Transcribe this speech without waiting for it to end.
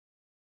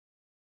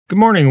Good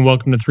morning and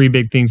welcome to Three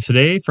Big Things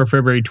Today for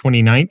February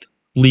 29th,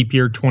 leap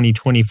year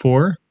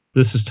 2024.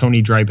 This is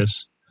Tony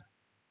Drybus.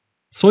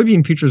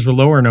 Soybean futures were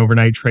lower in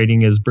overnight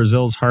trading as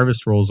Brazil's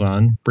harvest rolls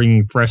on,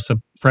 bringing fresh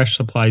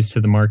supplies to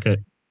the market.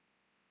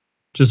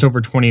 Just over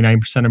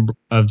 29%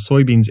 of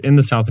soybeans in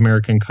the South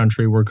American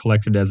country were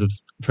collected as of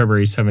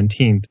February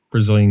 17th,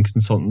 Brazilian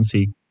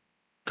consultancy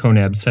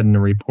CONAB said in a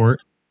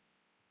report.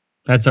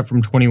 That's up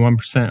from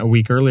 21% a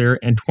week earlier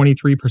and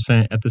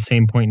 23% at the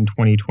same point in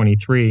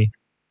 2023.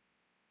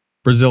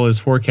 Brazil is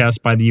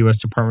forecast by the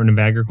U.S. Department of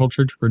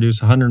Agriculture to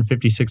produce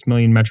 156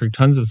 million metric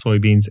tons of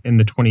soybeans in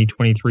the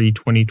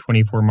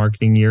 2023-2024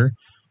 marketing year.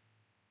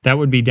 That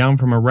would be down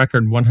from a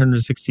record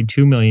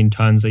 162 million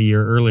tons a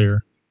year earlier.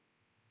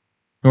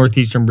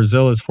 Northeastern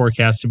Brazil is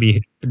forecast to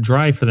be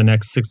dry for the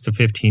next 6 to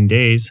 15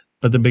 days,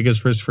 but the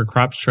biggest risk for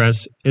crop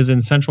stress is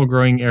in central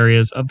growing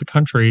areas of the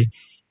country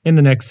in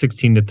the next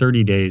 16 to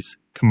 30 days,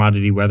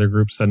 Commodity Weather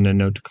Group said in a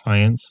note to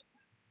clients.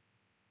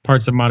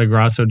 Parts of Mato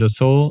Grosso do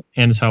Sul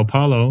and Sao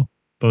Paulo,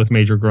 both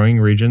major growing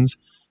regions,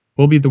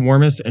 will be the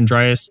warmest and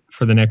driest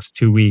for the next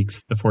 2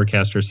 weeks, the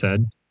forecaster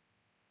said.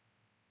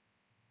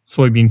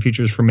 Soybean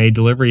futures for May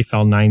delivery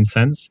fell 9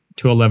 cents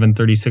to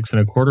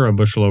 $11.36 a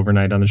bushel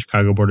overnight on the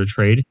Chicago Board of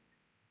Trade.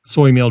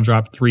 Soy meal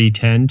dropped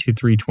 $3.10 to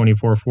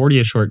 $3.2440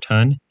 a short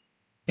ton,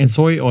 and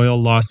soy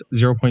oil lost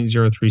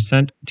 0.03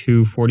 cent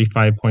to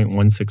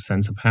 45.16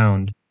 cents a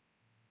pound.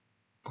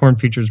 Corn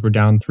futures were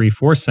down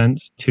 3.4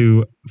 cents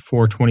to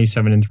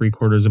 $4.27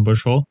 3/4 a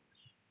bushel.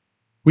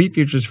 Wheat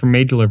futures for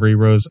May delivery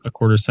rose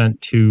 1/4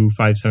 cent to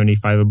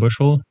 $5.75 a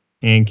bushel,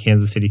 and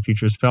Kansas City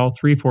futures fell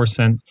 3.4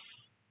 cents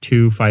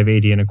to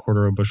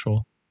 $5.80 a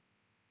bushel.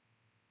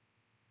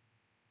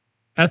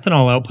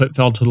 Ethanol output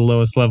fell to the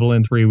lowest level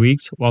in 3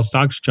 weeks, while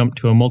stocks jumped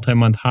to a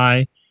multi-month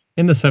high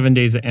in the 7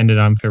 days that ended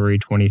on February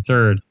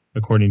 23rd,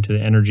 according to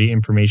the Energy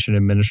Information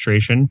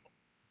Administration.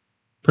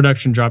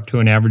 Production dropped to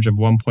an average of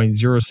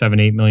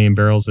 1.078 million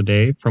barrels a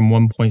day from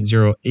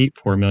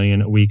 1.084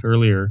 million a week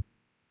earlier.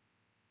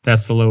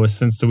 That's the lowest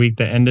since the week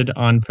that ended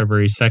on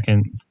February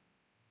 2nd.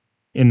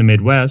 In the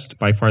Midwest,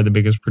 by far the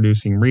biggest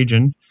producing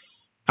region,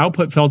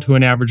 output fell to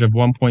an average of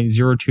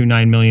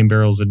 1.029 million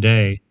barrels a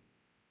day.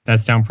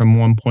 That's down from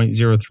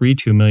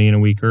 1.032 million a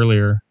week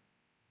earlier.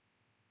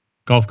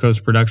 Gulf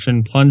Coast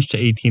production plunged to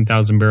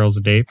 18,000 barrels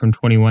a day from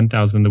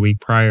 21,000 the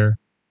week prior.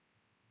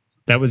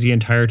 That was the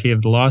entirety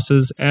of the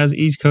losses, as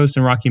East Coast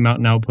and Rocky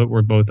Mountain output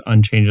were both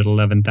unchanged at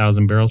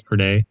 11,000 barrels per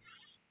day,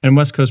 and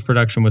West Coast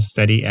production was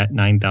steady at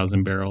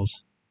 9,000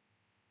 barrels.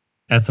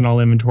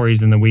 Ethanol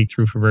inventories in the week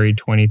through February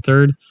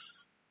 23rd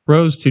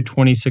rose to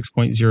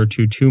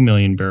 26.022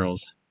 million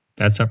barrels.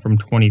 That's up from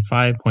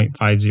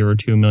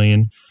 25.502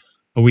 million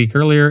a week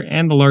earlier,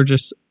 and the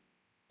largest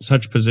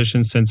such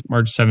position since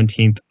March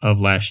 17th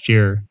of last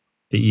year,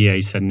 the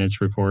EIA said in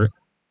its report.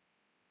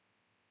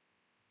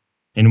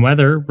 In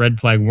weather, red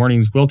flag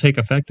warnings will take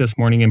effect this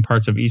morning in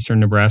parts of eastern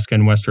Nebraska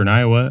and western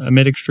Iowa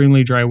amid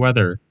extremely dry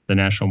weather, the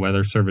National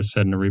Weather Service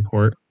said in a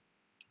report.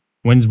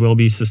 Winds will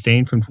be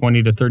sustained from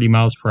 20 to 30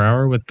 miles per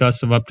hour with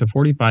gusts of up to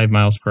 45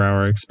 miles per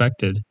hour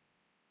expected.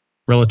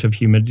 Relative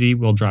humidity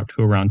will drop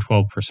to around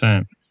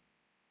 12%.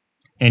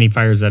 Any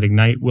fires that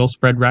ignite will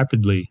spread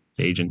rapidly,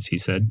 the agency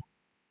said.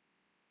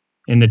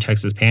 In the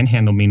Texas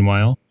Panhandle,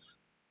 meanwhile,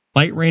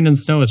 light rain and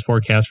snow is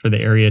forecast for the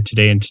area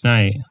today and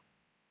tonight.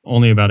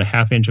 Only about a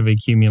half inch of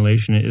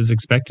accumulation is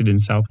expected in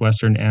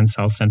southwestern and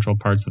south central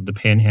parts of the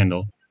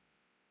Panhandle.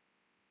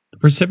 The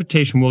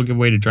precipitation will give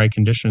way to dry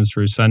conditions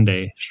through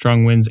Sunday.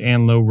 Strong winds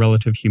and low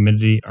relative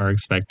humidity are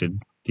expected,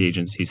 the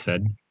agency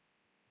said.